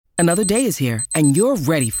Another day is here, and you're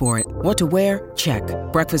ready for it. What to wear? Check.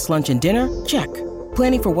 Breakfast, lunch, and dinner? Check.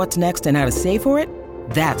 Planning for what's next and how to save for it?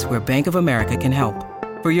 That's where Bank of America can help.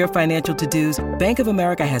 For your financial to-dos, Bank of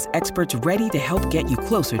America has experts ready to help get you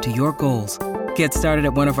closer to your goals. Get started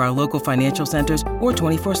at one of our local financial centers or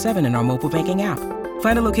 24/7 in our mobile banking app.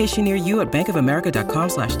 Find a location near you at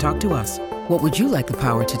bankofamerica.com/talktous. What would you like the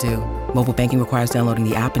power to do? Mobile banking requires downloading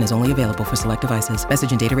the app and is only available for select devices.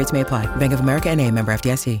 Message and data rates may apply. Bank of America N.A., member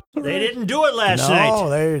FDIC. They didn't do it last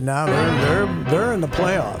night. No, they're in the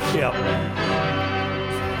playoffs. Yep.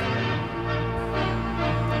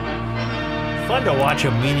 Fun to watch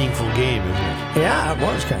a meaningful game, isn't it? Yeah, it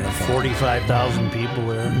was kind of fun. 45,000 people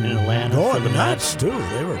there in Atlanta for the nuts, Mets. too.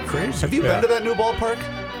 They were crazy. Have you been to that new ballpark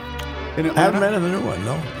in Atlanta? I haven't been to the new one,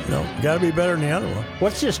 no. Got to be better than the other one.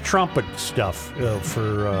 What's this trumpet stuff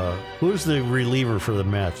for? Who's the reliever for the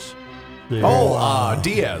Mets?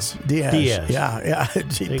 Diaz. Diaz. Yeah.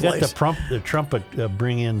 They got the trumpet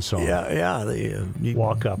bring-in song. Yeah. The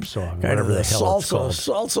walk-up song, kind whatever of the hell it's called.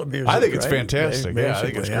 Salsa music. I think it's right? fantastic. Yeah, I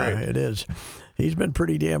think it's great. Yeah, it is. He's been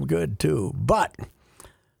pretty damn good, too. But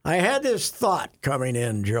I had this thought coming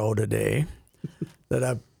in, Joe, today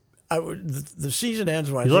that the season ends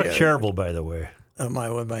Wednesday. You look terrible, by the way.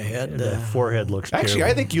 With my head. The forehead looks terrible. Actually,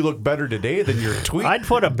 I think you look better today than your tweet. I'd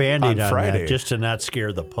put a Band-Aid on Friday. that just to not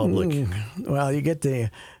scare the public. Well, you get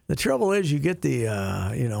the trouble is you get the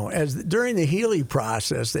as during the Healy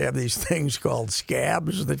process they have these things called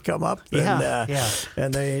scabs that come up.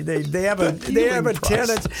 And they have a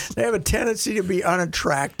tendency to be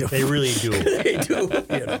unattractive. They really do. They do.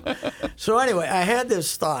 So anyway, I had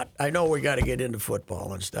this thought. I know we got to get into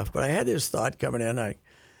football and stuff, but I had this thought coming in.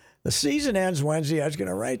 The season ends Wednesday. I was going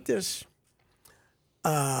to write this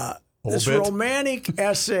romantic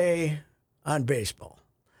essay on baseball.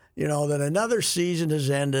 That another season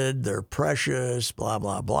has ended. They're precious. Blah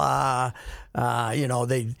blah blah.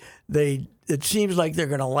 It seems like they're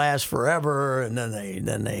going to last forever, and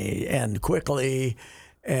then they end quickly.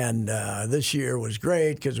 And this year was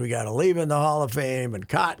great because we got Oliva in the Hall of Fame, and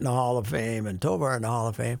Cott in the Hall of Fame, and Tovar in the Hall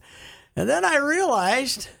of Fame. And then I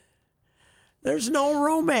realized there's no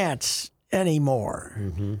romance anymore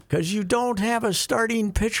because you don't have a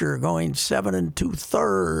starting pitcher going 7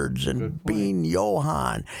 2/3 and being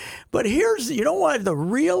Johan. But here's, you know what, the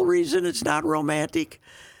real reason it's not romantic?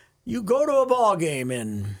 You go to a ball game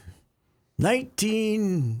in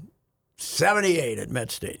 1978 at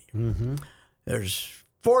Met Stadium. There's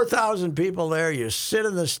 4,000 people there. You sit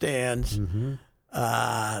in the stands.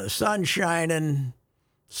 The sun's shining.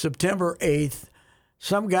 September 8th.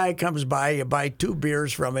 Some guy comes by, you buy 2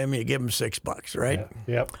 beers from him, you give him $6, right?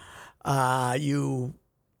 Yep. You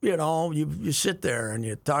sit there and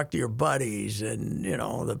you talk to your buddies and,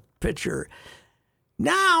 the pitcher.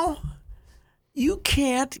 Now, you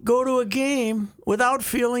can't go to a game without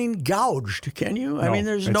feeling gouged, can you? No, I mean,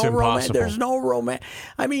 there's no romance. There's no romance.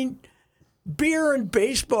 I mean, beer and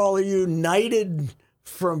baseball are united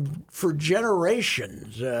for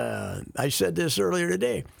generations. I said this earlier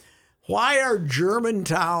today. Why are German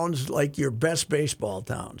towns like your best baseball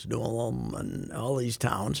towns, New Ulm and all these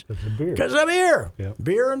towns? Because of beer. Yep.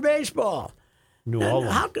 Beer and baseball. New Ulm.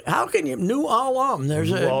 How can you New Ulm?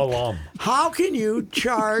 How can you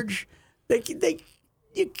charge? You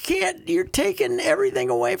can't. You're taking everything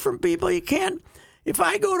away from people. You can't. If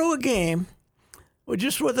I go to a game, with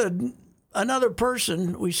another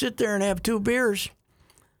person, we sit there and have 2 beers.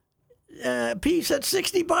 Piece, that's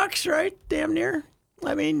 $60, right? Damn near.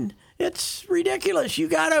 I mean, it's ridiculous. You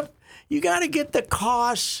gotta get the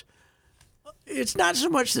costs. It's not so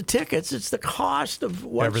much the tickets; it's the cost of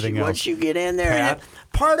once you get in there. And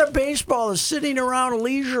part of baseball is sitting around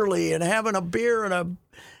leisurely and having a beer and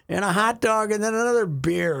a hot dog and then another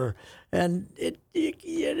beer. And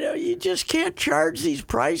you just can't charge these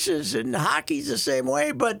prices. And hockey's the same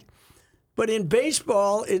way, but in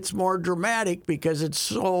baseball, it's more dramatic because it's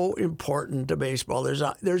so important to baseball.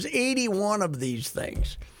 There's 81 of these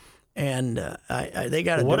things, and they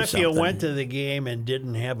got to do something. What if you went to the game and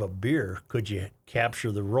didn't have a beer? Could you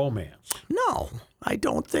capture the romance? No, I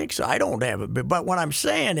don't think so. I don't have a beer. But what I'm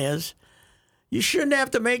saying is you shouldn't have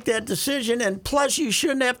to make that decision, and plus you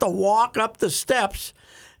shouldn't have to walk up the steps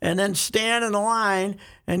and then stand in the line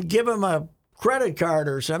and give them a credit card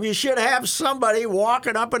or something. You should have somebody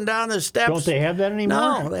walking up and down the steps. Don't they have that anymore?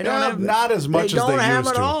 No, they don't have not as much as they used to. They don't have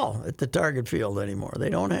it all at the Target Field anymore.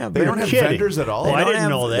 They don't have. They don't have vendors at all. I didn't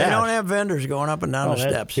know that. They don't have vendors going up and down the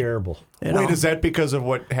steps. That's terrible. Wait, is that because of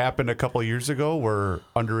what happened a couple of years ago, where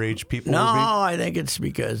underage people? No, I think it's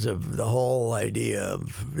because of the whole idea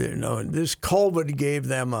of this COVID gave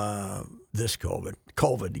them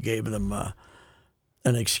COVID gave them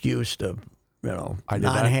an excuse to, not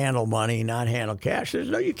that. handle money, not handle cash.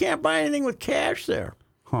 You can't buy anything with cash there.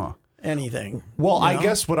 Huh. Anything. Well, I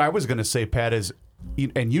guess what I was going to say, Pat, is,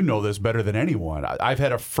 and you know this better than anyone, I've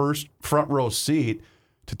had a front row seat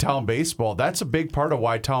to town baseball. That's a big part of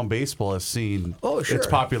why town baseball has seen its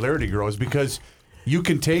popularity grow, is because you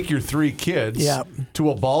can take your 3 kids to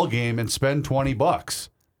a ball game and spend $20,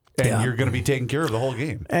 and you're going to be taking care of the whole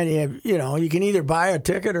game. And you can either buy a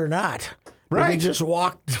ticket or not. Right. You can just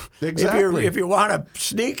walk. Exactly. If you want to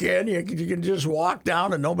sneak in, you can just walk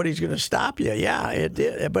down, and nobody's going to stop you. Yeah,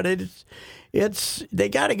 but it's they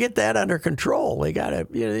got to get that under control. They got to.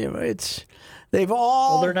 They've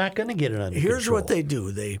all. Well, they're not going to get it under control. Here's what they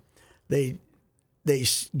do. They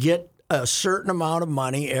get a certain amount of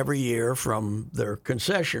money every year from their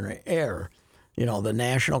concessionaire, the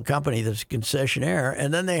national company that's concessionaire,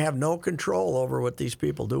 and then they have no control over what these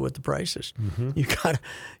people do with the prices. Mm-hmm.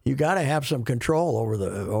 You got to have some control over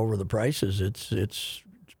the prices. It's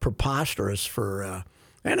preposterous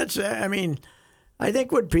and it's I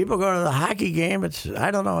think when people go to the hockey game, it's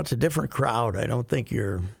a different crowd. I don't think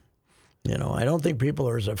I don't think people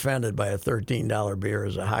are as offended by a $13 beer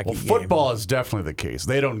as a hockey game. Football is definitely the case.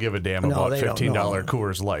 They don't give a damn about $15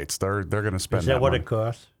 Coors Lights. They're going to spend that what money. it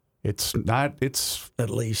costs? It's not. It's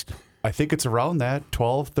at least. I think it's around that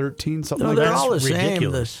 12, 13, something like that. They're all the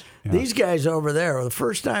ridiculous. Same. These guys over there. The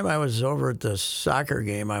first time I was over at the soccer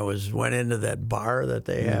game, went into that bar that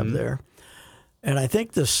they have there, and I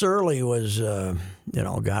think the Surly was,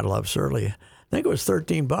 God love Surly. I think it was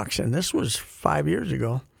 $13, and this was 5 years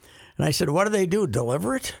ago. And I said, "What do they do?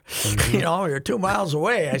 Deliver it? You're 2 miles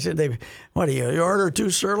away." I said, "What do you order 2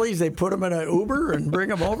 Surlies? They put them in an Uber and bring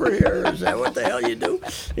them over here? Is that what the hell you do?"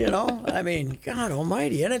 God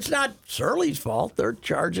Almighty! And it's not Surly's fault. They're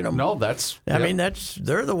charging them. No, that's.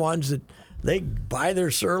 They're the ones that they buy their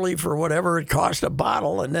Surly for whatever it cost a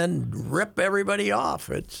bottle, and then rip everybody off.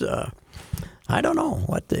 It's I don't know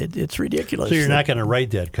it's ridiculous. So you're not going to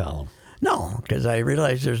write that column. No, because I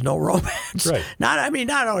realize there's no romance. Right. Not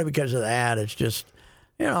only because of that. It's just,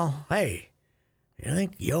 hey, you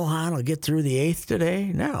think Johan will get through the 8th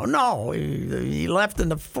today? No. He left in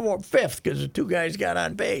the 5th because the 2 guys got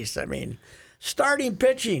on base. Starting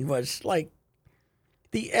pitching was like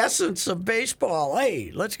the essence of baseball.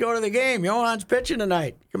 Hey, let's go to the game. Johan's pitching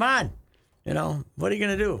tonight. Come on. What are you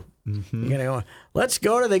going to do? Mm-hmm. You're going to go, let's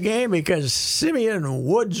go to the game because Simeon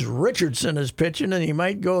Woods Richardson is pitching and he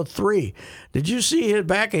might go 3. Did you see the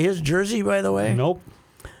back of his jersey, by the way? Nope.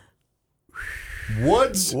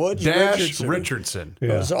 Woods Richardson. Yeah.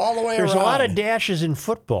 Goes all the way There's around. A lot of dashes in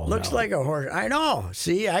football. Looks now. like a horse. I know.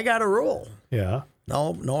 See, I got a rule. Yeah.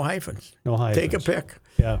 No hyphens. No hyphens. Take a pick.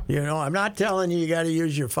 Yeah. I'm not telling you got to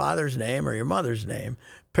use your father's name or your mother's name.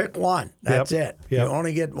 Pick one. That's it. Yep. You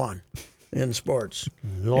only get one in sports.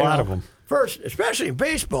 There's a lot of them. First, especially in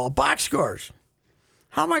baseball, box scores.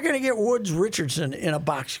 How am I going to get Woods Richardson in a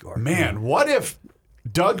box score? Man, what if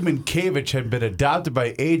Doug Minkiewicz had been adopted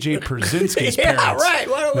by A.J. Perzinski's parents? Yeah, right.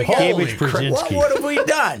 What have we Minkiewicz Perzinski. What have we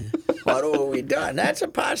done? What have we done? That's a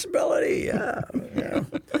possibility.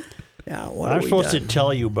 I'm supposed to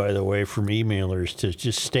tell you, by the way, from emailers to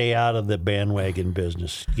just stay out of the bandwagon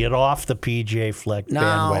business. Get off the PJ Fleck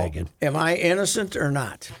bandwagon. Am I innocent or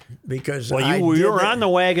not? Because you were on the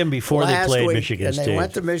wagon before they played Michigan State. And they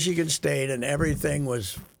went to Michigan State, and everything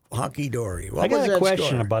was hunky-dory. I got a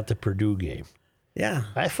question about the Purdue game. Yeah.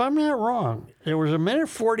 If I'm not wrong, there was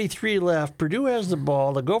 1:43 left. Purdue has the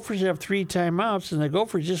ball. The Gophers have 3 timeouts, and the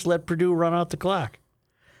Gophers just let Purdue run out the clock.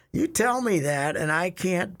 You tell me that, and I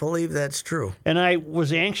can't believe that's true. And I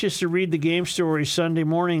was anxious to read the game story Sunday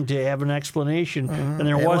morning to have an explanation, and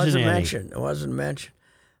there wasn't any. Mentioned. It wasn't mentioned.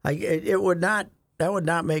 That would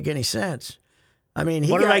not make any sense. What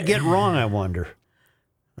did I get wrong, I wonder?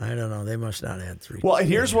 I don't know. They must not have 3. Well, and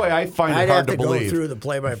here's why I find it hard to believe. I'd have to go through the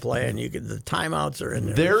play-by-play, and the timeouts are in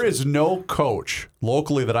there. There is no coach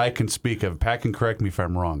locally that I can speak of, Pat can correct me if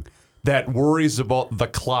I'm wrong, that worries about the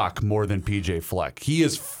clock more than PJ Fleck. He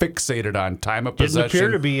is fixated on time of possession. Didn't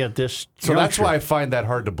appear to be at this So juncture. that's why I find that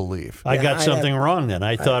hard to believe. I got something wrong then.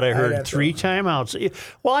 I thought I heard 3 timeouts.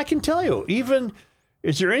 Well, I can tell you,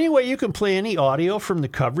 is there any way you can play any audio from the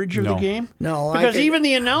coverage of the game? No. Because even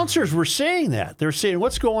the announcers were saying that. They're saying,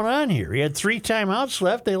 what's going on here? He had 3 timeouts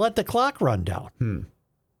left. They let the clock run down.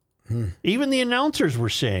 Even the announcers were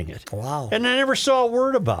saying it. Wow. And I never saw a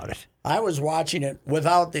word about it. I was watching it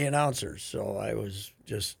without the announcers, so I was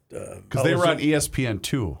just... Because they were on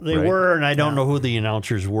ESPN2. They were, and I don't know who the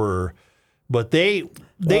announcers were, but they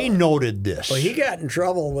noted this. Well, he got in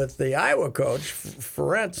trouble with the Iowa coach,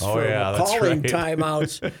 Ferentz, for calling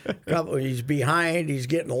timeouts. He's behind, he's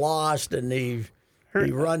getting lost, and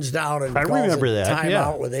He runs down and I calls remember a that,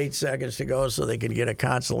 timeout with 8 seconds to go so they can get a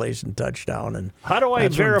consolation touchdown. And how do I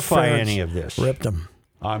verify any of this? Ripped him.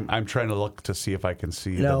 I'm trying to look to see if I can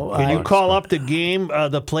see. Can you call up the game,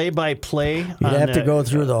 the play-by-play? You'd have to go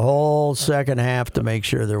through the whole second half to make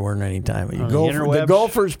sure there weren't any time. The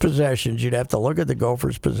Gophers' possessions, you'd have to look at the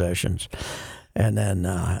Gophers' possessions. And then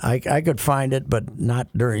I could find it, but not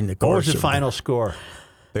during the course. What was the final score?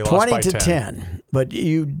 They lost 20 by to 10. 10. But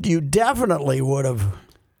you definitely would have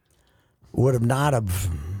not have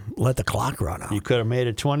let the clock run out. You could have made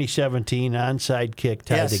a 2017 onside kick,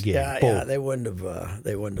 tied the game. Yeah, they wouldn't have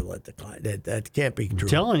let the clock. That can't be true. I'm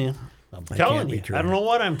telling you. I don't know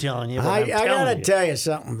what I'm telling you. But I got to tell you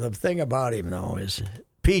something. The thing about him, though, is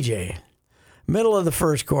PJ, middle of the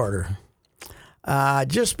first quarter.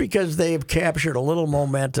 Just because they've captured a little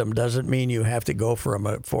momentum doesn't mean you have to go for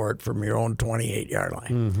it from your own 28-yard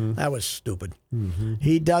line. Mm-hmm. That was stupid. Mm-hmm.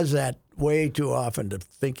 He does that way too often to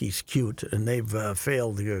think he's cute, and they've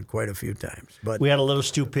failed quite a few times. But we had a little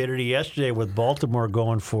stupidity yesterday with Baltimore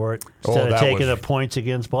going for it instead of taking the points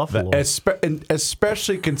against Buffalo.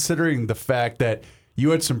 Especially considering the fact that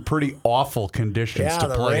you had some pretty awful conditions to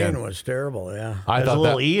play in. Yeah, the rain was terrible, yeah. It was a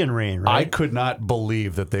little Ian rain, right? I could not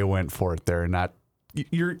believe that they went for it there.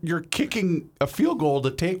 You're kicking a field goal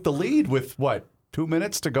to take the lead with, 2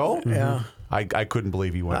 minutes to go? Yeah. I couldn't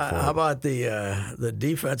believe he went for it. How about the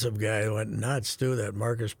defensive guy who went nuts, too, that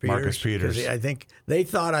Marcus Peters? Marcus Peters. I think they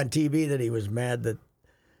thought on TV that he was mad that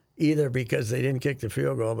either because they didn't kick the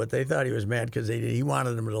field goal, but they thought he was mad because he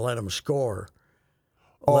wanted them to let him score.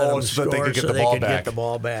 So that they could get the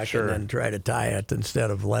ball back sure. and then try to tie it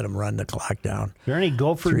instead of let them run the clock down. Is there any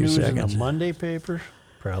Gopher news in the Monday paper?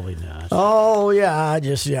 Probably not. Oh, yeah.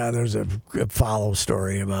 There's a follow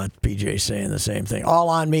story about PJ saying the same thing. All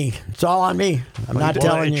on me. It's all on me. I'm not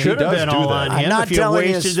telling you. It should have been all on him if you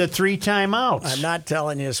wasted the 3 timeouts. I'm not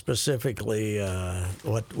telling you specifically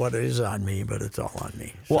what is on me, but it's all on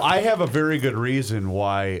me. So. Well, I have a very good reason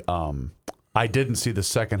why I didn't see the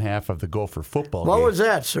second half of the Gopher football game. What was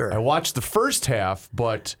that, sir? I watched the first half,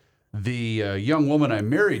 but the young woman I'm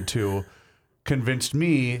married to convinced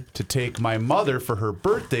me to take my mother for her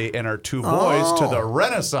birthday and our 2 boys to the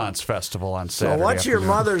Renaissance Festival on Saturday. So what's your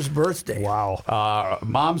mother's birthday? Wow.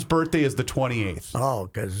 Mom's birthday is the 28th. Oh,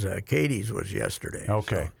 because Katie's was yesterday.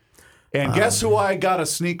 Okay. So. And guess who I got a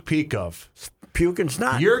sneak peek of? Puke and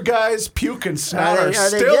Snot. Your guys, Puke and Snot, are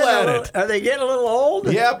still at it. Are they getting a little old?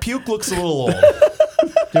 Yeah, Puke looks a little old.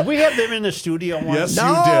 Did we have them in the studio once? Yes, you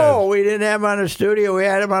did. No, we didn't have them on the studio. We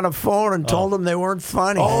had them on the phone and told them they weren't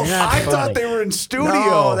funny. Oh, I thought they were in studio.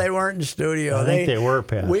 No, they weren't in studio. I think they were,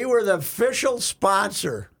 Pat. We were the official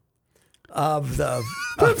sponsor of the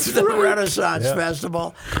Renaissance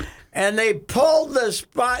Festival. And they pulled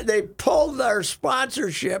our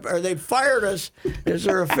sponsorship, or they fired us as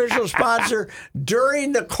their official sponsor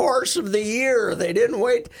during the course of the year. They didn't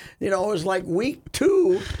wait. It was like week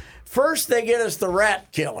 2. First, they get us the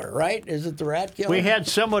Rat Killer, right? Is it the Rat Killer? We had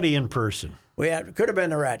somebody in person. Could have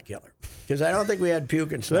been the Rat Killer, because I don't think we had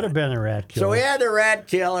Puke and Snot. Could have been the Rat Killer. So we had the Rat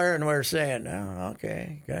Killer, and we're saying, "Oh,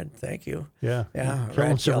 okay, good, thank you." Yeah,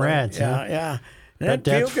 killing some rats. Yeah, huh? And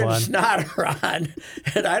then Puke and Snot are on,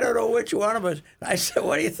 and I don't know which one of us. I said,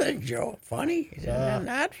 "What do you think, Joe? Funny?" He said,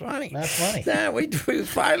 "Not funny. Not funny." Nah, we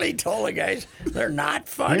finally told the guys they're not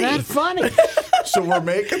funny. They're not funny. So we're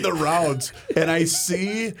making the rounds, and I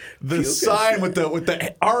see the sign with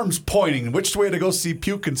the arms pointing which way to go see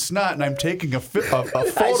Puke and Snot, and I'm taking a photo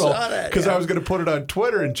because I was going to put it on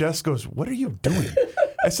Twitter, and Jess goes, "What are you doing?"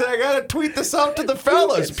 I said, "I got to tweet this out to the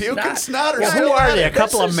fellas. Puke and Snot are who are they? A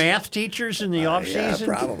couple of math teachers in the off season? Yeah,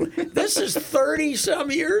 probably. This is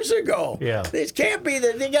 30-some years ago. Yeah. This can't be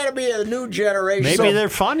they got to be a new generation. Maybe they're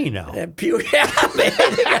funny now. Maybe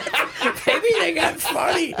they got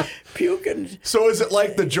funny. Puking. So is it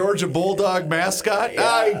like the Georgia Bulldog mascot? He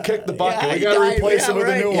kicked the bucket. We got to replace him with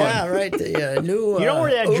a new one. Yeah, right. The new. You know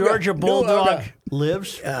where that Georgia Bulldog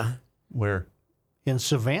lives? Yeah. Where? In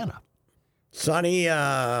Savannah. Sonny.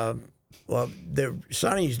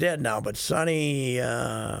 Sonny's dead now, but Sonny.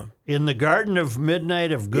 In the Garden of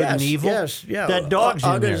Midnight of Good and Evil. Yes, yeah. That dog's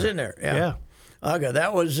in there. Ugga's in there. Yeah. Ugga.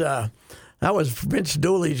 That was Vince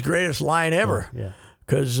Dooley's greatest line ever. Yeah.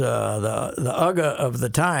 Because the Ugga of the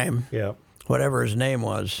time, whatever his name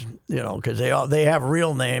was, because they have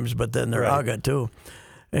real names, but then they're Ugga too.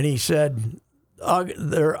 And he said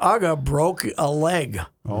their Ugga broke a leg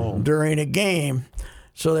during a game,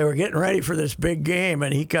 so they were getting ready for this big game,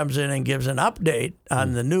 and he comes in and gives an update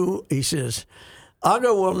on the new. He says,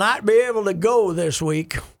 Ugga will not be able to go this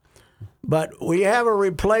week, but we have a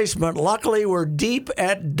replacement. Luckily, we're deep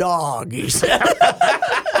at dog, he said.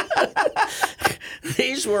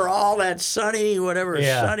 These were all that Sonny, whatever,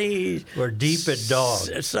 Sonny. We're deep at dog.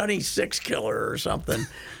 Sonny Six Killer or something.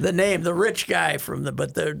 The name, the rich guy from the,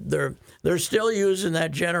 but they're still using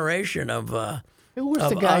that generation of. Who was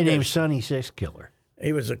the guy named Sonny Six Killer?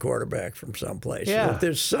 He was a quarterback from someplace. Yeah. But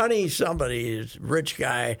there's Sonny, somebody, rich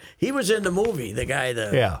guy. He was in the movie, the guy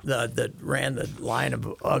that ran the line of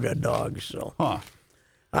Ugga dogs. So,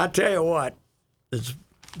 I'll tell you what, it's,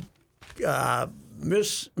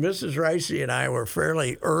 Mrs. Reusse and I were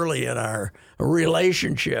fairly early in our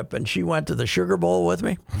relationship, and she went to the Sugar Bowl with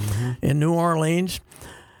me in New Orleans.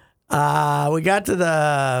 We got to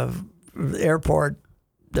the airport.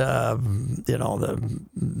 The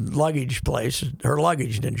luggage place. Her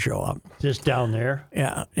luggage didn't show up. Just down there?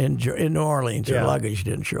 Yeah, in New Orleans, her luggage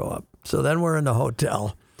didn't show up. So then we're in the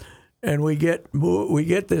hotel, and we get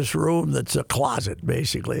this room that's a closet,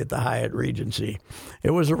 basically, at the Hyatt Regency.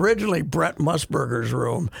 It was originally Brett Musburger's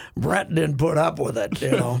room. Brett didn't put up with it,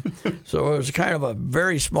 So it was kind of a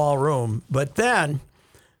very small room. But then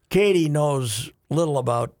Katie knows little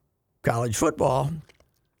about college football.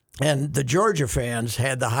 And the Georgia fans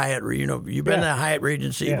had the Hyatt, you've been to the Hyatt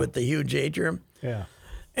Regency with the huge atrium? Yeah.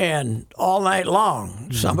 And all night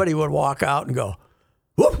long, somebody would walk out and go,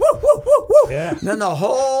 whoop, whoop, whoop, whoop, whoop. Yeah. And then the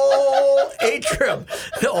whole atrium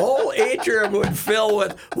would fill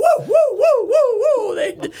with woo, woo, woo, woo, woo.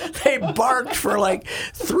 They barked for like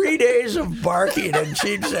 3 days of barking, and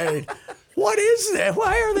she'd say, what is that?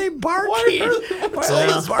 Why are they barking? Why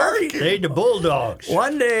are they barking? They the Bulldogs.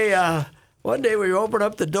 One day we open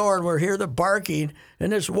up the door and we hear the barking,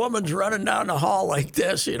 and this woman's running down the hall like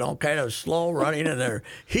this, kind of slow running in their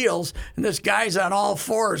heels, and this guy's on all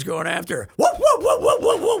fours going after her. Whoop, whoop, whoop, whoop,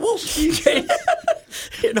 whoop, whoop, whoop.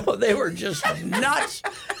 They were just nuts.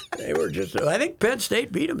 I think Penn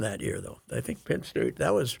State beat them that year, though. I think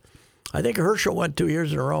Herschel went 2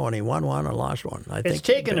 years in a row, and he won one and lost one. It's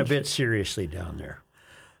taken a bit seriously down there.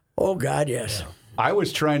 Oh, God, yes. Yeah. I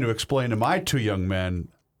was trying to explain to my two young men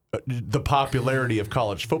the popularity of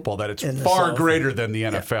college football, that it's far greater than the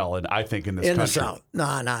NFL, and I think in this country. In the South.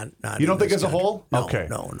 No, not you don't think as a whole? No, okay.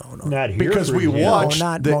 No. Not here. Because we watched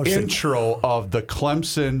the intro of the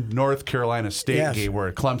Clemson, North Carolina State game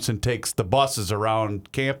where Clemson takes the buses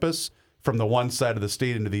around campus from the one side of the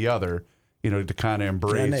state into the other, to kind of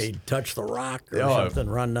embrace. And they touch the rock or something,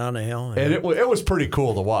 run down the hill. And it was pretty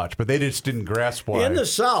cool to watch, but they just didn't grasp why. In the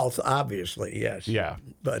South, obviously, yes. Yeah.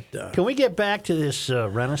 But can we get back to this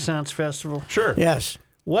Renaissance Festival? Sure. Yes.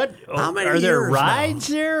 How many are there rides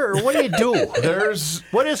there, or what do you do?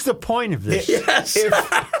 What is the point of this? Yes.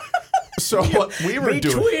 So what we were doing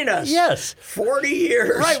between us, 40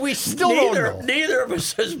 years. Right, we still don't know. Neither of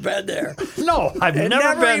us has been there. No, I've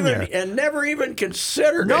never been there. And never even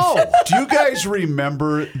considered it. Do you guys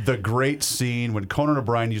remember the great scene when Conan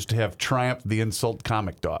O'Brien used to have Triumph the Insult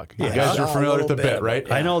Comic Dog? You guys are familiar with the bit,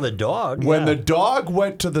 right? I know the dog. When the dog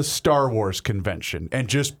went to the Star Wars convention and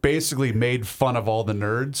just basically made fun of all the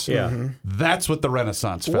nerds, that's what the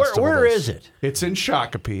Renaissance Festival Where is it? It's in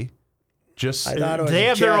Shakopee. They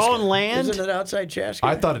have their own land? Isn't it outside Chaska?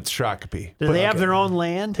 I thought it's Shakopee. Do they have their own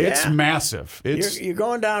land? It's massive. You're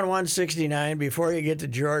going down 169 before you get to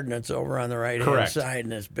Jordan. It's over on the right-hand side in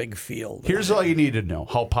this big field. Here's all you need to know,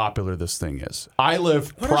 how popular this thing is. I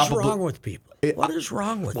live What is wrong with people? What is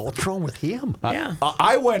wrong with them? What's wrong with him?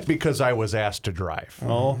 I went because I was asked to drive.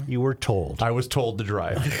 Oh, you were told. I was told to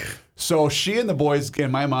drive. So she and the boys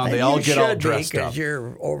and my mom, they all get all dressed up.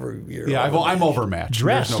 You're I'm overmatched.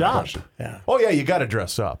 Dress up. Yeah. Oh yeah, you got to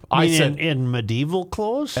dress up. I said in medieval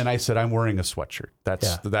clothes, and I said I'm wearing a sweatshirt.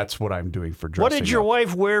 That's what I'm doing for dressing. What did your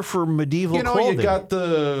wife wear for medieval clothing? You got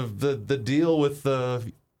the deal with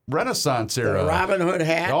the Renaissance era. The Robin Hood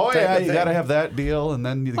hat. Oh yeah, you got to have that deal, and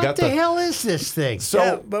then you got the. What the hell is this thing?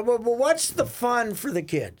 So, but what's the fun for the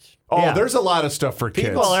kids? Oh, there's a lot of stuff for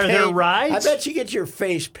kids. Are there rides? I bet you get your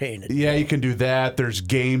face painted. Yeah, you can do that. There's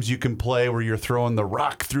games you can play where you're throwing the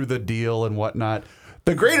rock through the deal and whatnot.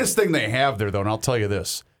 The greatest thing they have there, though, and I'll tell you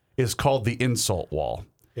this, is called the insult wall.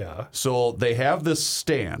 Yeah. So they have this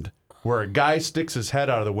stand where a guy sticks his head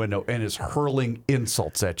out of the window and is hurling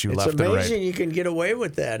insults at you left and right. It's amazing you can get away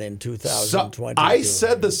with that in 2020. I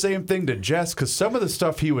said the same thing to Jess because some of the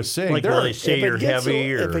stuff he was saying. Like they say you're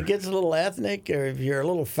heavy. If it gets a little ethnic or if you're a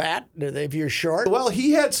little fat, if you're short. Well,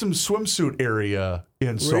 he had some swimsuit area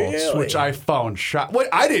insults, which I found shocking.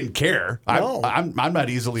 I didn't care. No. I'm not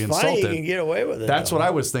easily insulted. You can get away with it. That's what I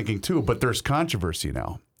was thinking too, but there's controversy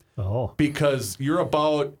now. Oh. Because you're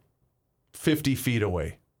about 50 feet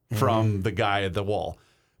away from the guy at the wall.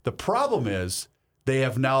 The problem is they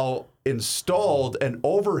have now installed an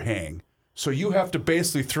overhang, so you have to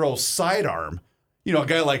basically throw sidearm a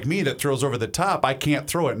guy like me that throws over the top, I can't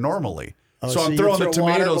throw it normally. Oh, so I'm throwing the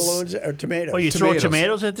tomatoes. Balloons or tomatoes. Oh, you throw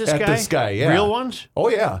tomatoes at this guy? At this guy, yeah. Real ones? Oh,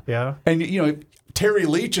 yeah. Yeah. And, Terry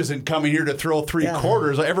Leach isn't coming here to throw three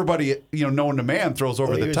quarters. Everybody, known to man, throws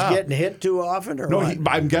over the top. He was getting hit too often, or what?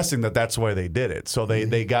 I'm guessing that's why they did it. So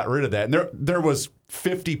they got rid of that. And there was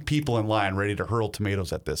 50 people in line ready to hurl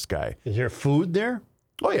tomatoes at this guy. Is there food there?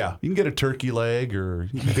 Oh, yeah. You can get a turkey leg or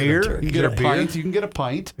beer. You can get a pint. You can get a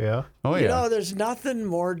pint. Yeah. Oh, yeah. There's nothing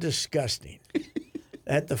more disgusting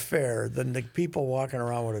at the fair than the people walking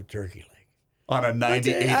around with a turkey leg. On a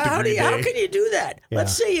 98-degree day. How can you do that? Yeah.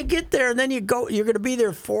 Let's say you get there and then you're going to be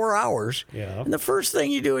there 4 hours. Yeah. And the first thing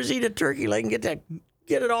you do is eat a turkey leg and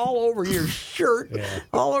get it all over your shirt,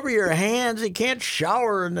 all over your hands. You can't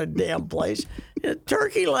shower in the damn place. A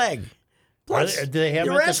turkey leg. Plus, do they have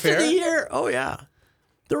the rest of the year? Oh yeah.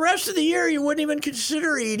 The rest of the year, you wouldn't even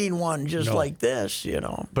consider eating one like this,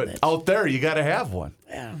 But out there, you got to have one.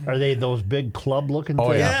 Yeah. Are they those big club-looking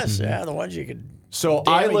things? Yes, the ones you could. So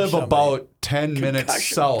I live about 10 minutes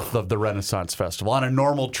south of the Renaissance Festival on a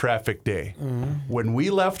normal traffic day. Mm-hmm. When we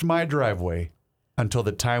left my driveway until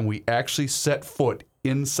the time we actually set foot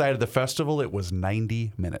inside of the festival, it was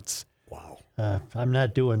 90 minutes. Wow. I'm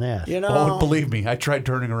not doing that. Oh, believe me, I tried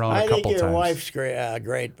turning around a couple times. I think your wife's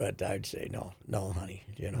great, but I'd say no, honey.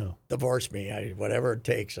 Divorce me. Whatever it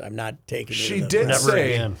takes. I'm not taking. She did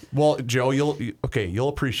say, "Well, Joe, you'll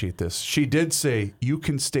appreciate this." She did say, "You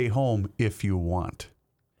can stay home if you want."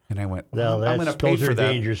 And I went, "I'm going to pay for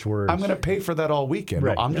that." Dangerous words. I'm going to pay for that all weekend.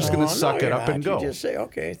 Right. I'm just going to suck it up and go. You just say,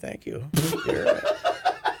 "Okay, thank you." You're right.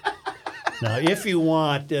 Now, if you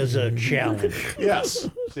want, as a challenge. Yes.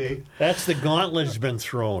 See? That's the gauntlet's been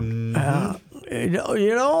thrown. I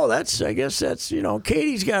guess that's,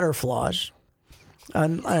 Katie's got her flaws.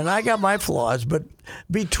 And I got my flaws. But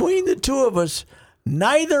between the two of us,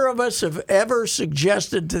 neither of us have ever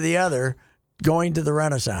suggested to the other going to the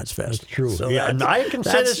Renaissance Fest. That's true. So and I can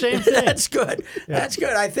say the same thing. That's good. Yeah. That's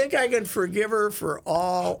good. I think I can forgive her for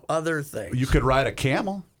all other things. You could ride a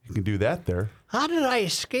camel. You can do that there. How did I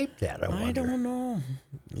escape that? I don't know.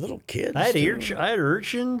 Little kids. I had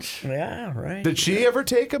urchins. Yeah, right. Did she ever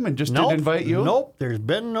take them and just didn't invite you? Nope. There's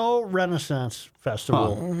been no Renaissance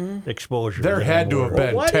Festival exposure. There had to have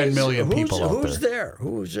been 10 million people out there. Who's there?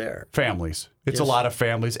 Who's there? Families. It's a lot of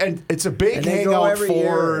families, and it's a big hangout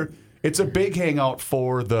for. It's a big hangout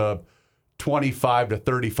for the 25 to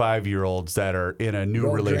 35-year-olds that are in a new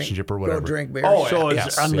relationship or whatever. Go drink beer. Oh, so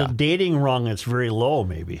on the dating rung, it's very low,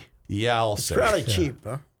 maybe. Yeah, I'll say. It's probably cheap,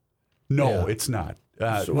 huh? No, it's not.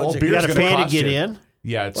 So what's you got to pay to get in?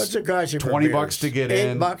 Yeah, it's what's it cost you for $20 to get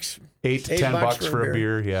in. $8? $8 to $10 for a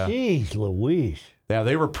beer. Yeah. Jeez Louise. Yeah,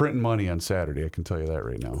 they were printing money on Saturday. I can tell you that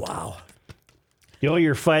right now. Wow.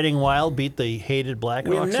 You're fighting wild. Beat the hated Blackhawks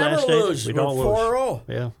we never last lose. night. We don't lose. 4-0.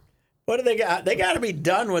 Yeah. What do they got? They got to be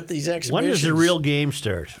done with these exhibitions. When does the real game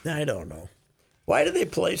start? I don't know. Why do they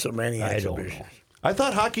play so many exhibitions? I don't know. I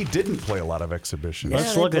thought hockey didn't play a lot of exhibitions. Yeah,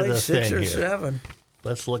 Let's look at the 6 thing or here. 7.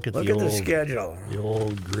 Let's look at the schedule. The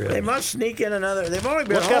old grid. They must sneak in another. They've only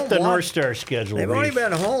been look home up the once. North Star schedule. They've only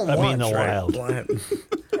been home once. I mean the Wild. Wild.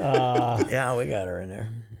 Yeah, we got her in there.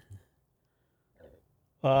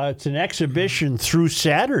 It's an exhibition through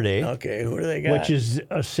Saturday. Okay, who do they got? Which is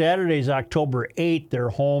Saturday's October 8th. They're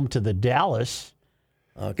home to the Dallas.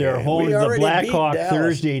 Okay. They're home to the Blackhawk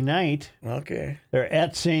Thursday night. Okay. They're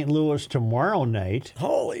at St. Louis tomorrow night.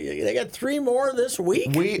 Holy, they got 3 more this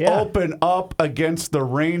week? We open up against the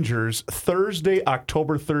Rangers Thursday,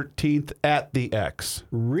 October 13th at the X.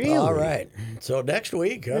 Really? All right. So next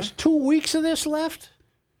week, huh? There's 2 weeks of this left?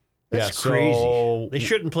 That's crazy. They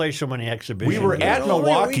shouldn't play so many exhibitions. We were at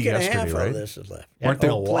Milwaukee yesterday, right? This is left. Weren't they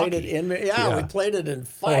played it in? Yeah, we played it in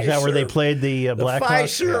Fiserv. Oh, is that where they played the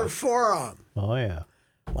Blackhawks? Fiserv Forum. Oh, yeah.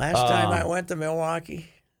 Last time I went to Milwaukee,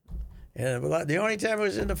 and the only time I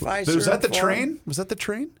was in the Fiserv. Was that the Forum, train? Was that the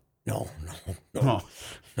train? No.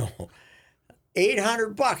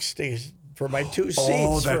 $800 for my 2 seats.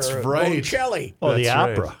 Oh, that's for right. Bocelli. Oh, that's the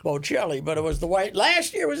opera. Right. Bocelli, but it was the white.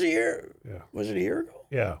 Last year was a year. Yeah. Was it a year ago?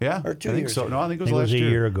 Yeah. Yeah. Or 2 I think years so. ago. No, I think it was last a year.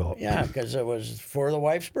 year ago. Yeah, because it was for the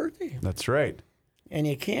wife's birthday. That's right. And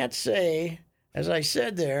you can't say, as I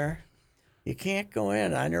said there, you can't go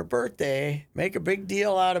in on your birthday, make a big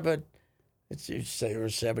deal out of it. You say her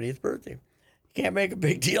 70th birthday. You can't make a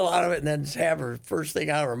big deal out of it and then have her first thing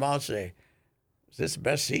out of her mouth say, "Is this the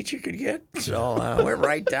best seat you could get?" So we're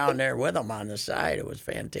right down there with them on the side. It was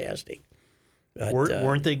fantastic. But,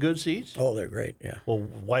 weren't they good seats? Oh, they're great, yeah. Well,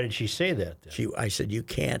 why did she say that then? I said, you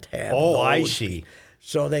can't have Oh, those. I see.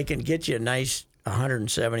 So they can get you a nice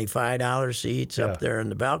 $175 seats up there in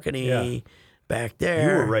the balcony. Yeah. back there.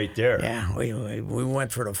 You were right there. Yeah, we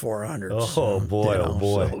went for the 400s. Oh, boy, oh,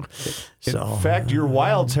 boy. In fact, your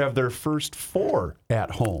Wilds have their first 4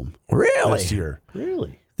 at home this year.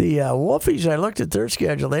 Really? The Wolfies, I looked at their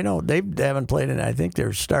schedule. They haven't played in. I think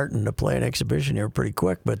they're starting to play an exhibition here pretty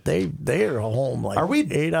quick. But they are home like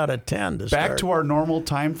 8 out of 10 to start. Back to our normal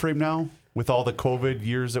time frame now? With all the COVID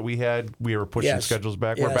years that we had, we were pushing schedules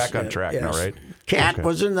back. We're back on track now, right? Cat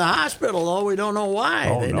was in the hospital, though. We don't know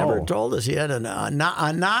why. They never told us. He had a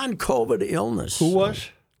non-COVID illness. Who was?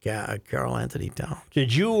 Yeah, Carl Anthony Towns.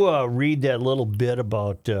 Did you read that little bit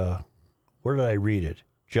about, where did I read it?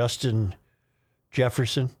 Justin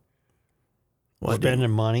Jefferson spending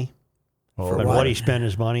money. And what he spent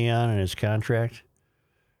his money on in his contract.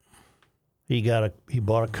 He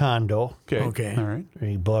bought a condo. Okay. All right.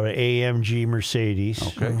 He bought an AMG Mercedes.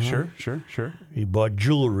 Okay. Sure. He bought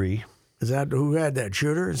jewelry. Is that who had that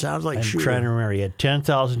shooter? It sounds like Shooter. I'm trying to remember. He had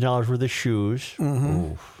 $10,000 worth of shoes.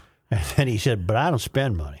 And then he said, "But I don't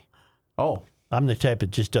spend money. Oh, I'm the type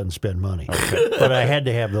that just doesn't spend money. Okay. But I had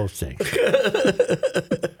to have those things."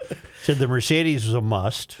 Said the Mercedes was a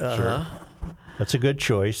must. Sure. That's a good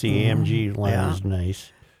choice. The AMG line is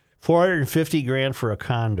nice. $450,000 for a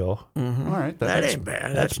condo. All right, that ain't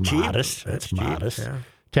bad. That's cheap. Modest. That's cheap. modest. Yeah.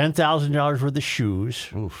 $10,000 worth of shoes,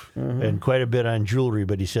 and quite a bit on jewelry.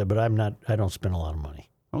 But he said, "But I don't spend a lot of money."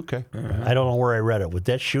 Okay. I don't know where I read it. With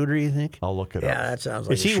that shooter, you think? I'll look it up. Yeah, that sounds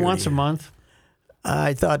like. Is he once a month?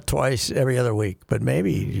 I thought twice every other week, but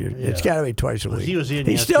maybe it's got to be twice a week. He was in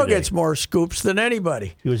He still yesterday. gets more scoops than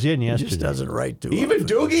anybody. He was in He yesterday. just doesn't write to Even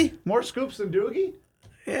Doogie? More scoops than Doogie?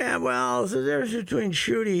 Yeah, well, the difference between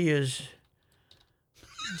Shooty is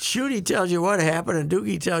Shooty tells you what happened and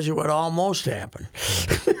Doogie tells you what almost happened.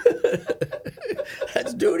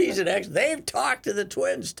 That's Dootie's an ex. They've talked to the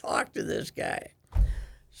Twins, talked to this guy.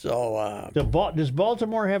 So does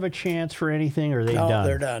Baltimore have a chance for anything, or are they done? No,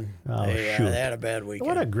 they're done. Oh, they shoot. had a bad weekend.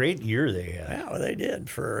 What a great year they had. Yeah, well, they did,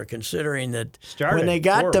 for considering that Started when they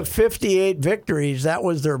got poorly. to 58 victories, that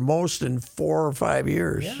was their most in 4 or 5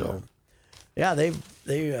 years. Yeah. So, yeah,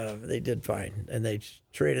 they did fine, and they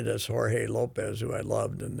traded us Jorge Lopez, who I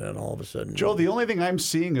loved, and then all of a sudden, Joe, the only thing I'm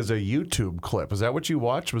seeing is a YouTube clip. Is that what you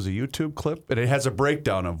watched? Was a YouTube clip, and it has a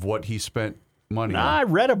breakdown of what he spent money on. I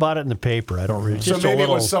read about it in the paper. I don't read. So maybe it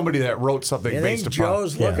was somebody that wrote something you based think upon.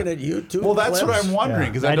 Joe's looking at YouTube? Well, that's clips? what I'm wondering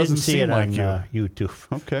because that I doesn't didn't see seem it like on you.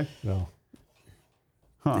 YouTube. Okay. No.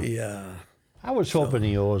 The, I was hoping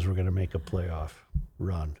the O's were going to make a playoff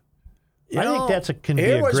run. I know, think can be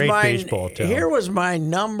a great baseball town. Here was my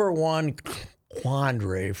number one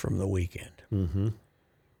quandary from the weekend. Mm-hmm.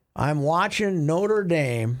 I'm watching Notre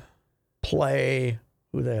Dame play.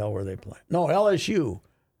 Who the hell were they playing? No, LSU.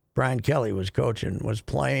 Brian Kelly was coaching, was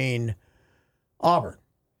playing Auburn.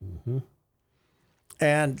 Mm-hmm.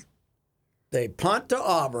 And they punt to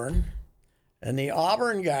Auburn, and the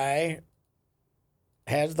Auburn guy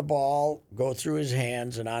has the ball go through his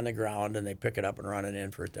hands and on the ground, and they pick it up and run it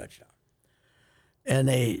in for a touchdown. And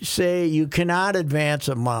they say you cannot advance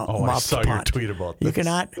a muffed punt. I saw your tweet about this. You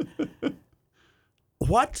cannot.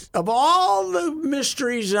 What, of all the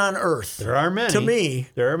mysteries on earth, There are many. to me,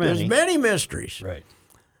 There are many. there's many mysteries. Right.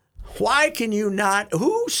 Why can you not?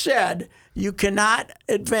 Who said you cannot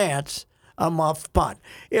advance a muffed punt?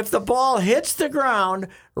 If the ball hits the ground,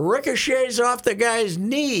 ricochets off the guy's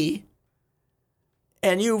knee,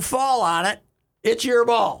 and you fall on it, it's your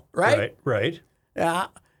ball, right? Right. Yeah.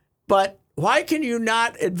 But why can you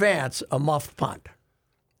not advance a muffed punt?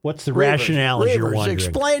 What's the rationale, as you're Reavers, wondering?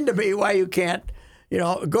 explain to me why you can't.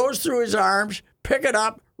 It goes through his arms, pick it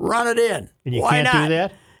up, run it in. And you why can't not? do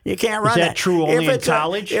that? You can't run that that. true only in it's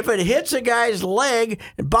college? If it hits a guy's leg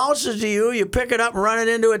and bounces to you, you pick it up and run it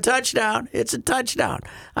into a touchdown. It's a touchdown.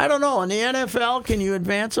 I don't know. In the NFL, can you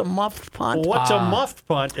advance a muffed punt? Well, what's a muffed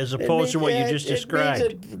punt as opposed to what you just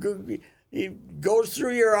described? It goes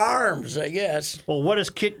through your arms, I guess. Well, what is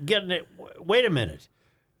getting it? Wait a minute.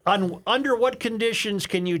 Under what conditions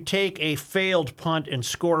can you take a failed punt and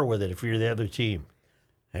score with it if you're the other team?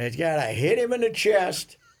 And he's got to hit him in the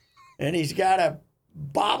chest, and he's got to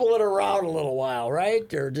bobble it around a little while,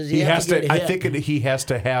 right? Or does he have to get hit? I think he has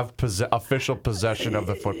to have official possession of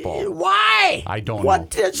the football. Why? I don't know.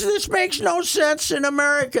 This makes no sense in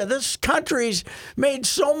America. This country's made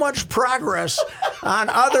so much progress on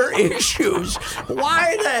other issues.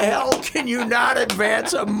 Why the hell can you not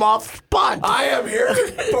advance a muffed punt? I am here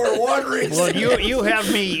for one reason. Well, you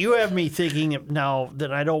have me thinking now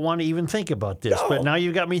that I don't want to even think about this, but now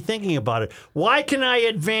you got me thinking about it. Why can I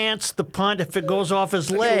advance the punt if it goes off off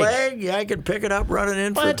his leg. Yeah, I could pick it up running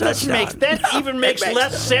in for a touchdown. That even makes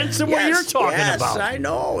less sense than what you're talking about. Yes, I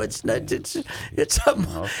know.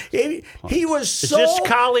 He was so. Is this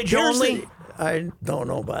college only? I don't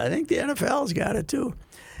know, but I think the NFL's got it too.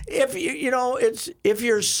 If if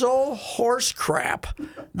you're so horse crap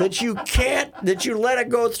that you let it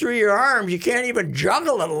go through your arms, you can't even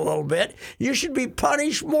juggle it a little bit, you should be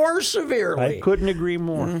punished more severely. I couldn't agree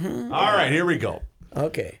more. Mm-hmm. All right, here we go.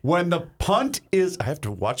 Okay. When the punt is, I have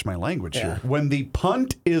to watch my language here. When the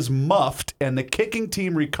punt is muffed and the kicking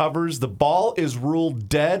team recovers, the ball is ruled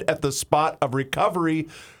dead at the spot of recovery.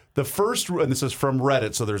 The first, and this is from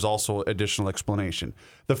Reddit, so there's also additional explanation.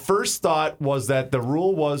 The first thought was that the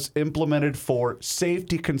rule was implemented for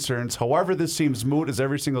safety concerns. However, this seems moot as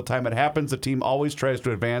every single time it happens, the team always tries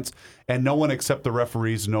to advance, and no one except the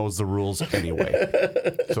referees knows the rules anyway.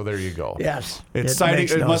 So there you go. Yes.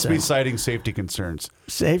 It must be citing safety concers.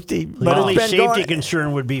 Safety. But only safety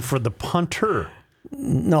concern would be for the punter.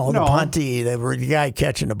 No, the puntee, the guy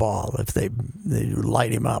catching the ball, if they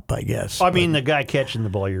light him up, I guess. I mean, the guy catching the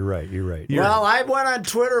ball, you're right. Well, I went on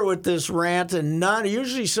Twitter with this rant, and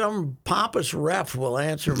usually some pompous ref will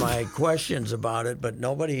answer my questions about it, but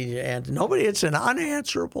nobody, it's an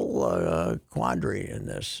unanswerable quandary in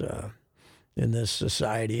this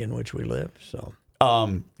society in which we live. So,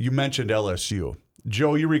 you mentioned LSU.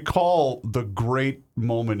 Joe, you recall the great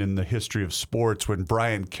moment in the history of sports when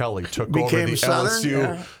Brian Kelly took over the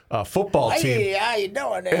LSU football team. Hey, how you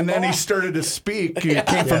doing there, and then he started to speak. He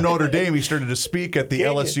came from Notre Dame. He started to speak at the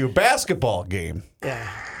LSU basketball game. Yeah.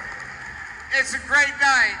 It's a great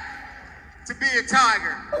night to be a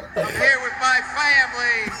Tiger. I'm here with my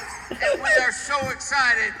family, and we are so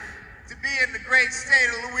excited to be in the great state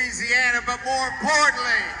of Louisiana, but more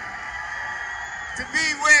importantly, to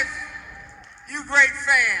be with you great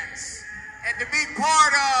fans, and to be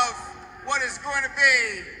part of what is going to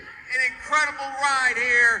be an incredible ride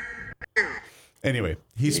here. Anyway,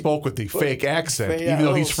 he spoke with the fake accent, even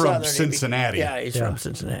though he's from Cincinnati. He's from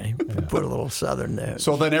Cincinnati. Put a little southern there.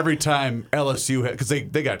 So then every time LSU had, because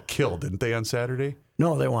they got killed, didn't they, on Saturday?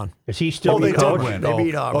 No, they won. Is he still the coach? Did win. They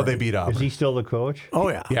beat Auburn. Oh, they beat Auburn. Is he still the coach? Oh,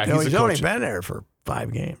 yeah. Yeah, he's only been there for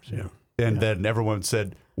 5 games. Yeah. And then everyone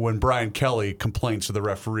said, when Brian Kelly complains to the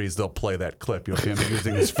referees, they'll play that clip. You'll see him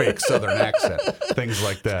using his fake Southern accent, things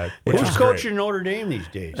like that. Who's coaching Notre Dame these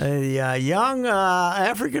days? A young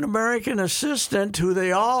African-American assistant who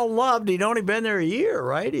they all loved. He'd only been there a year,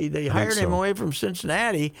 right? They hired him away from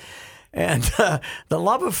Cincinnati. And the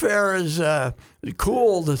love affair is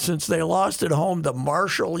cooled since they lost at home to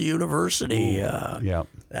Marshall University.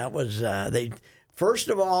 That was, first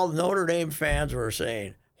of all, Notre Dame fans were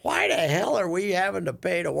saying, why the hell are we having to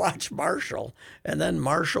pay to watch Marshall? And then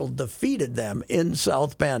Marshall defeated them in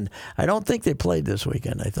South Bend. I don't think they played this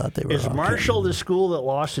weekend. I thought they were. Is Marshall the school that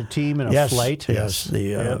lost a team in a flight? Yes.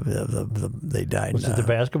 They died. Was it the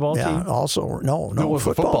basketball team? Yeah. Also, no, it was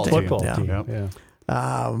football team. Football team. Yeah.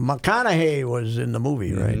 McConaughey was in the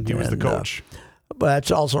movie, right? He was the coach. But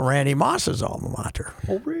that's also Randy Moss's alma mater.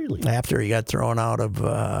 Oh, really? After he got thrown out of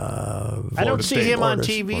I don't see him on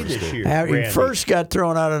TV this year. He first got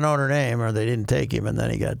thrown out of Notre Dame, or they didn't take him, and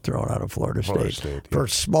then he got thrown out of Florida State for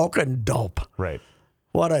smoking dope. Right.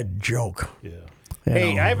 What a joke. Yeah.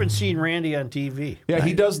 Hey, I haven't seen Randy on TV. Yeah,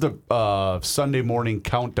 he does the Sunday morning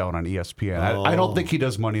countdown on ESPN. I don't think he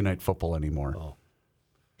does Monday Night Football anymore. Oh.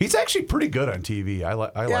 He's actually pretty good on TV. I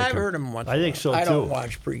like him. I've heard him once. I think so, too. I don't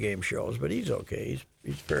watch pregame shows, but he's okay.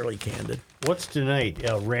 He's fairly candid. What's tonight?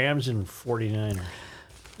 Rams and 49ers.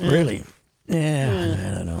 Really? Yeah,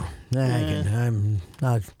 I don't know. I'm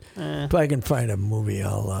not. If I can find a movie,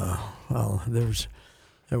 there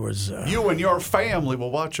was. You and your family will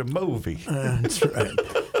watch a movie. That's right.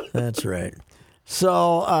 That's right.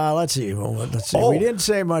 So let's see. We didn't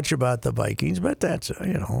say much about the Vikings, but that's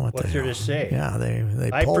what's there to say? Yeah, they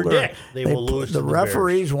I predict they will lose. The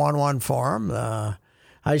referees won one for them.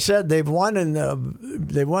 I said they've won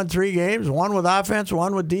 3 games, one with offense,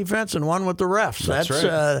 one with defense, and one with the refs. That's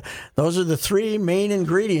right. Those are the 3 main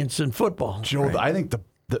ingredients in football. Joe, right? I think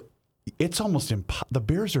it's almost impossible. The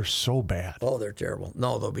Bears are so bad. Oh, they're terrible.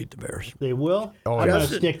 No, they'll beat the Bears. They will? I'm going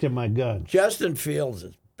to stick to my guns. Justin Fields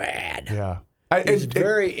is bad. Yeah. It's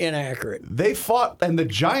very inaccurate. They fought, and the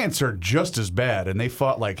Giants are just as bad, and they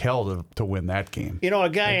fought like hell to win that game. A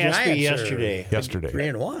guy asked me yesterday.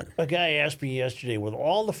 3-1. A guy asked me yesterday, with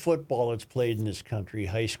all the football that's played in this country,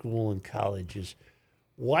 high school and colleges,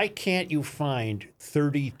 why can't you find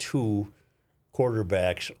 32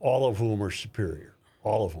 quarterbacks, all of whom are superior?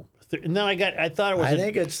 All of them. And then I thought it was. I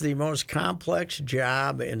think it's the most complex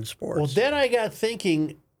job in sports. Well, then I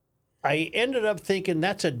ended up thinking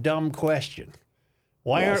that's a dumb question.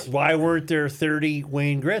 Why weren't there 30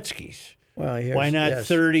 Wayne Gretzkys? Well, why not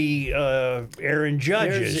 30 Aaron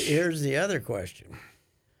Judges? Here's the other question.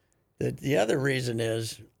 The other reason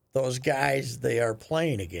is those guys they are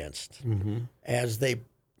playing against as they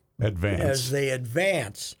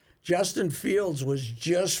advance. Justin Fields was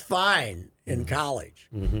just fine in college,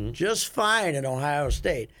 just fine in Ohio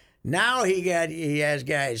State. Now he has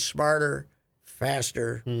guys smarter,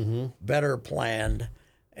 faster, better planned,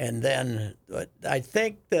 and then I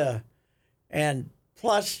think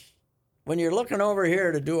plus when you're looking over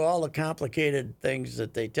here to do all the complicated things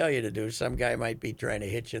that they tell you to do, some guy might be trying to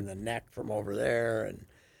hit you in the neck from over there,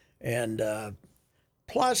 and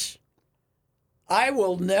plus I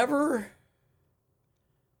will never.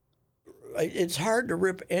 It's hard to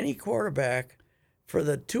rip any quarterback for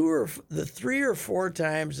the 3 or 4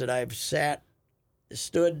 times that I've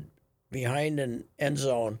stood behind an end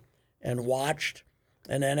zone and watched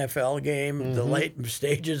an NFL game, the late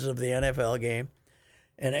stages of the NFL game,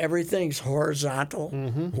 and everything's horizontal.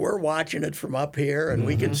 We're watching it from up here, and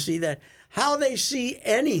we can see that. How they see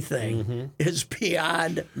anything is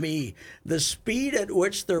beyond me. The speed at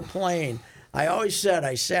which they're playing. I always said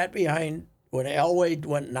I sat behind when Elway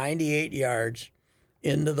went 98 yards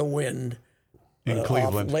into the wind in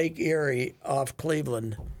Cleveland, off Lake Erie, off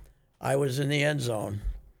Cleveland. I was in the end zone,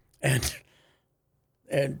 and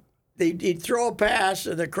he'd throw a pass,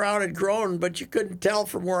 and the crowd had grown, but you couldn't tell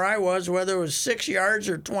from where I was whether it was 6 yards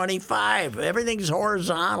or 25. Everything's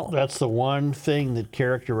horizontal. That's the one thing that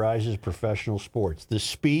characterizes professional sports: the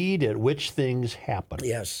speed at which things happen.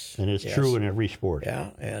 Yes, and it's true in every sport. Yeah,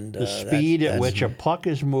 and the speed at which a puck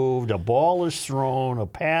is moved, a ball is thrown, a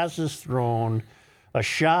pass is thrown, a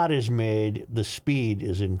shot is made. The speed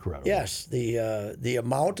is incredible. Yes, the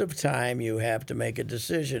amount of time you have to make a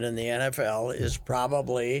decision in the NFL is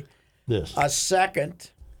probably a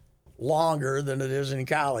second longer than it is in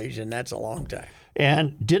college, and that's a long time.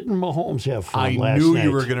 And didn't Mahomes have fun last night? I knew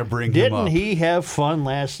you were going to bring him up. Didn't he have fun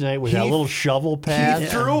last night with that little shovel pass? He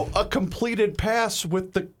threw a completed pass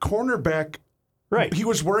with the cornerback. Right. He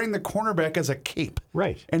was wearing the cornerback as a cape.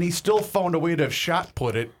 Right. And he still found a way to shot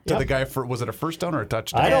put it to the guy for, was it a first down or a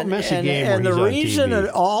touchdown? I don't miss a game and where the he's reason on TV.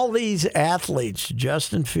 that all these athletes,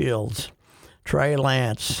 Justin Fields, Trey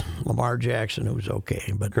Lance, Lamar Jackson, who's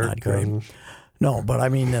okay, but Kirk not great. Cousins. No, but I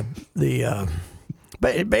mean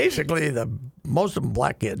basically most of them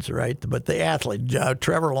black kids, right? But the athlete,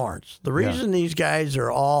 Trevor Lawrence. The reason these guys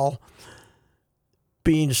are all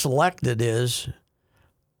being selected is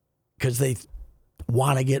because they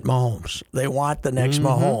want to get Mahomes. They want the next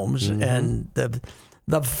Mahomes, and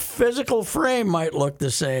the physical frame might look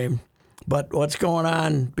the same, but what's going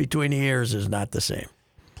on between the ears is not the same.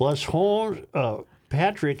 Plus,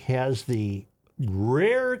 Patrick has the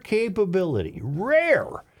rare capability,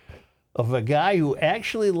 of a guy who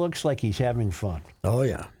actually looks like he's having fun. Oh,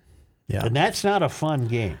 yeah. Yeah. And that's not a fun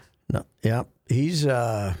game. No. Yeah. He's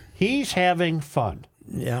having fun.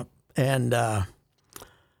 Yeah. And, I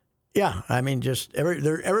mean, just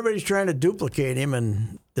everybody's trying to duplicate him,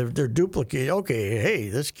 and they're duplicating. Okay, hey,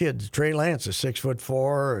 this kid's Trey Lance is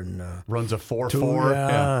 6'4" and runs a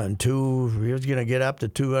 4.4, and he was going to get up to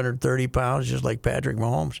 230 pounds, just like Patrick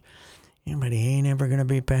Mahomes. Yeah, but he ain't ever going to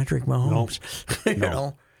be Patrick Mahomes. Nope. You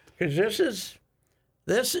know, because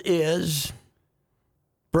this is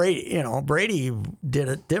Brady. You know, Brady did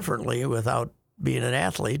it differently without being an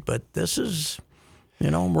athlete, but this is.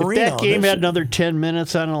 Marino. If that game had another 10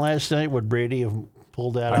 minutes on it last night, would Brady have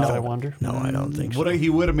pulled that out, I wonder? No, I don't think so. He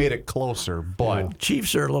would have made it closer, but...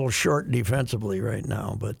 Chiefs are a little short defensively right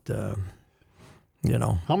now, but,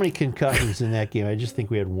 How many concussions in that game? I just think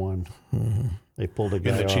we had one. They pulled a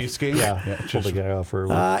guy off. In the Chiefs game? Yeah, pulled a guy off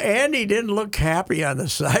early. Andy didn't look happy on the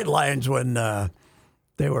sidelines when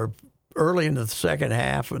they were early in the second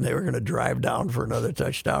half, and they were going to drive down for another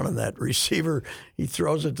touchdown, and that receiver, he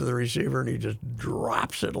throws it to the receiver, and he just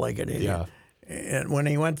drops it like an idiot. Yeah. And when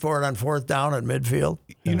he went for it on fourth down at midfield.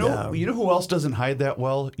 You know who else doesn't hide that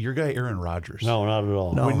well? Your guy, Aaron Rodgers. No, not at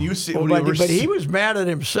all. No. When you see, but he was mad at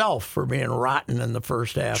himself for being rotten in the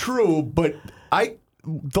first half. True, but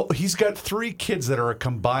he's got 3 kids that are a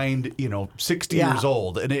combined, 60 years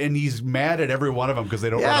old, and he's mad at every one of them because they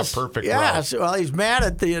don't run a perfect route. Yes, well, he's mad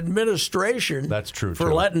at the administration. That's true,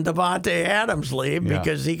 for letting Devontae Adams leave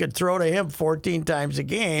because he could throw to him 14 times a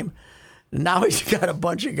game. And now he's got a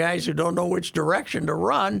bunch of guys who don't know which direction to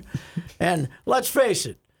run. And let's face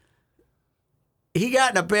it, he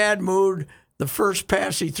got in a bad mood the first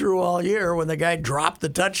pass he threw all year when the guy dropped the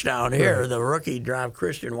touchdown here. The rookie dropped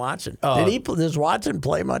Christian Watson. Does Watson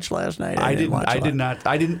play much last night? I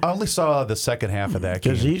only saw the second half of that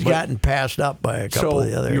game. Because he's gotten passed up by a couple of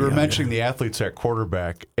the other. You were mentioning the athletes at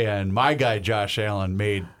quarterback, and my guy Josh Allen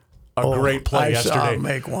made a great play yesterday. I saw him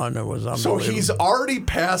make one that was unbelievable. So he's already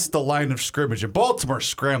past the line of scrimmage, and Baltimore's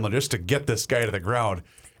scrambling just to get this guy to the ground,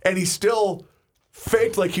 and he still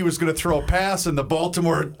faked like he was going to throw a pass, and the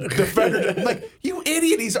Baltimore defender, I'm like, you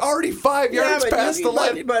idiot, he's already 5 yards past the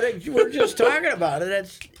line. But we're just talking about it.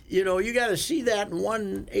 That's, you got to see that in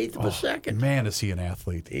 1/8 of a second. Man, is he an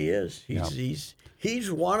athlete. He is.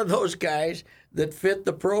 He's one of those guys that fit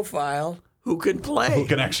the profile who can play. Who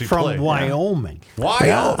can actually play. From Wyoming.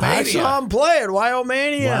 Yeah, I saw him play at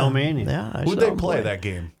Wyomania. Yeah, who'd they play that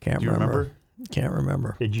game? Do you remember? Can't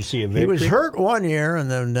remember. Did you see a victory? He was hurt one year,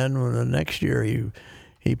 and then the next year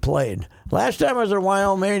he played. Last time I was at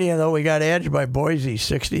Wyomania, though, we got edged by Boise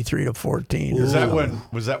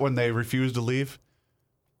 63-14. Was that when they refused to leave?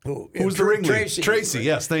 Who was the ringleader? Tracy. Tracy,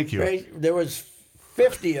 yes, thank you. There was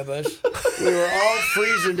 50 of us. We were all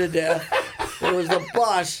freezing to death. There was the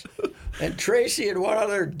bus, and Tracy and one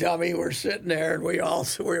other dummy were sitting there, and we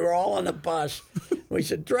were all on the bus. We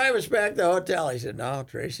said, drive us back to the hotel. He said, no,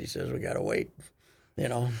 Tracy says we got to wait.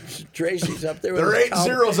 Tracy's up there with there are 8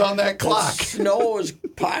 zeros on that clock. Snow was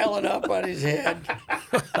piling up on his head,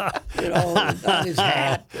 on his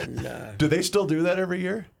hat. And, do they still do that every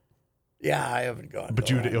year? Yeah, I haven't gone. But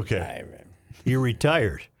okay. You're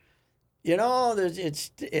retired. It's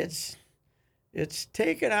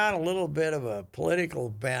taken on a little bit of a political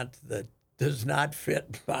bent that does not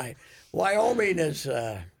fit my. Wyoming is,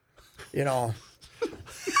 they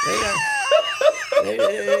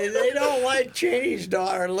don't like Cheney's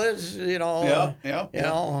daughter, Liz.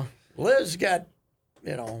 Liz got,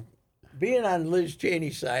 being on Liz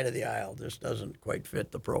Cheney's side of the aisle just doesn't quite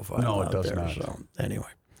fit the profile. No, it does there, not. So anyway.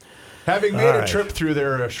 Having made a trip through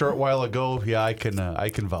there a short while ago, yeah, I can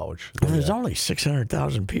vouch. There's only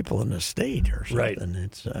 600,000 people in the state or something. Right.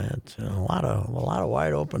 It's a lot of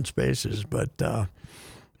wide open spaces, but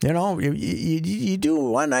you do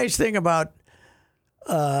one nice thing about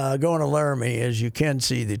going to Laramie is you can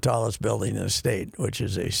see the tallest building in the state, which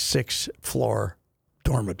is a 6-floor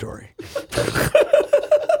dormitory.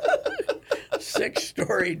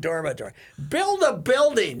 6-story dormitory. Build a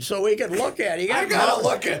building so we can look at it. I gotta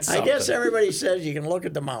look at something. I guess everybody says you can look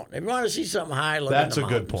at the mountain. If you want to see something high, look at the mountain. That's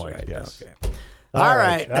a good point, right? Yes. Okay. All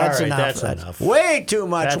right, that's enough. Way too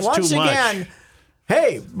much. Once again,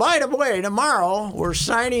 hey, by the way, tomorrow we're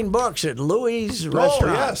signing books at Louis'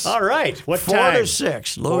 Restaurant. Yes. All right. What 4 time? to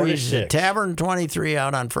 6. Louis' Tavern 23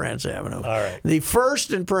 out on France Avenue. All right. The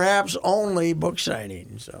first and perhaps only book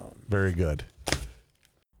signing. So very good.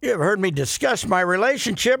 You have heard me discuss my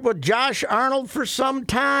relationship with Josh Arnold for some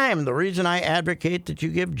time. The reason I advocate that you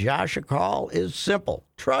give Josh a call is simple.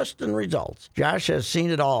 Trust and results. Josh has seen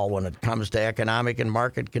it all when it comes to economic and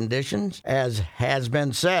market conditions. As has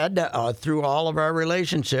been said, through all of our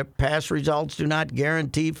relationship, past results do not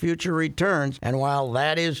guarantee future returns. And while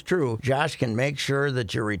that is true, Josh can make sure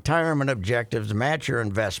that your retirement objectives match your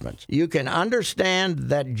investments. You can understand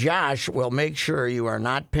that Josh will make sure you are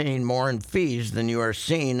not paying more in fees than you are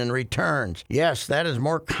seeing in returns. Yes, that is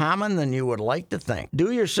more common than you would like to think.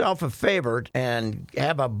 Do yourself a favor and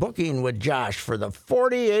have a booking with Josh for the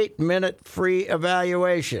 48-minute free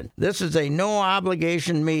evaluation. This is a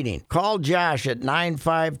no-obligation meeting. Call Josh at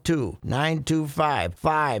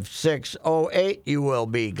 952-925-5608. You will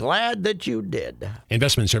be glad that you did.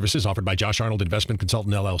 Investment services offered by Josh Arnold Investment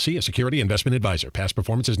Consultant, LLC, a security investment advisor. Past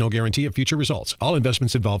performance is no guarantee of future results. All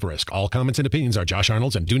investments involve risk. All comments and opinions are Josh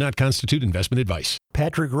Arnold's and do not constitute investment advice.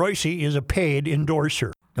 Patrick Reusse is a paid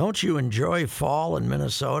endorser. Don't you enjoy fall in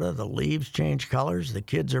Minnesota? The leaves change colors, the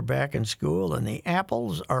kids are back in school, and the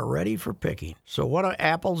apples are ready for picking. So what do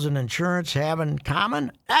apples and insurance have in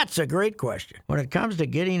common? That's a great question. When it comes to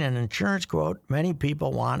getting an insurance quote, many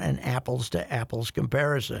people want an apples-to-apples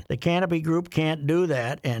comparison. The Canopy Group can't do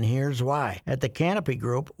that, and here's why. At the Canopy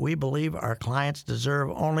Group, we believe our clients deserve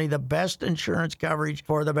only the best insurance coverage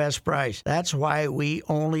for the best price. That's why we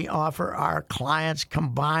only offer our clients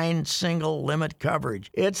combined single limit coverage.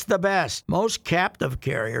 It's the best. Most captive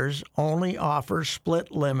carriers only offer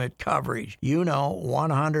split limit coverage.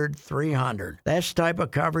 100, 300. This type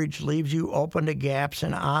of coverage leaves you open to gaps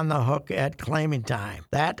and on the hook at claiming time.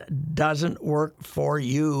 That doesn't work for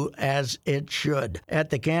you as it should.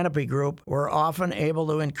 At the Canopy Group, we're often able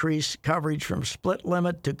to increase coverage from split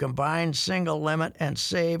limit to combined single limit and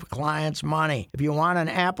save clients money. If you want an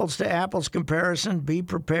apples-to-apples comparison, be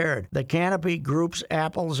prepared. The Canopy Group's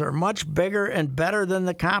apples are much bigger and better than the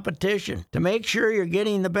the competition. To make sure you're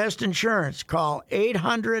getting the best insurance, call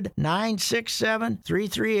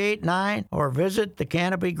 800-967-3389 or visit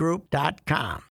thecanopygroup.com.